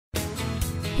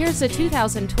Here's a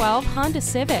 2012 Honda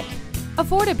Civic.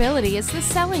 Affordability is the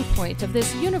selling point of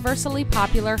this universally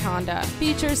popular Honda.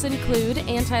 Features include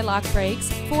anti-lock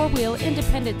brakes, four-wheel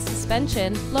independent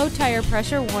suspension, low tire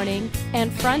pressure warning,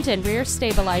 and front and rear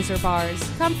stabilizer bars.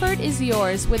 Comfort is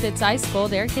yours with its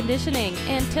ice-cold air conditioning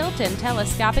and tilt and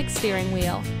telescopic steering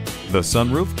wheel. The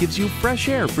sunroof gives you fresh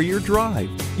air for your drive.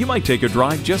 You might take a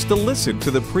drive just to listen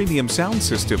to the premium sound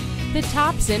system. The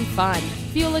top's in fun,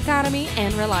 fuel economy,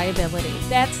 and reliability.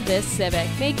 That's this Civic.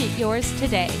 Make it yours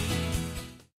today.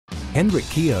 Hendrick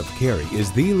Kia of Cary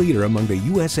is the leader among the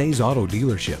USA's auto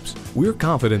dealerships. We're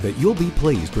confident that you'll be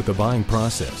pleased with the buying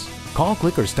process. Call,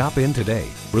 click, or stop in today.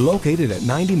 We're located at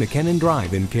 90 McKinnon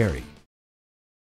Drive in Cary.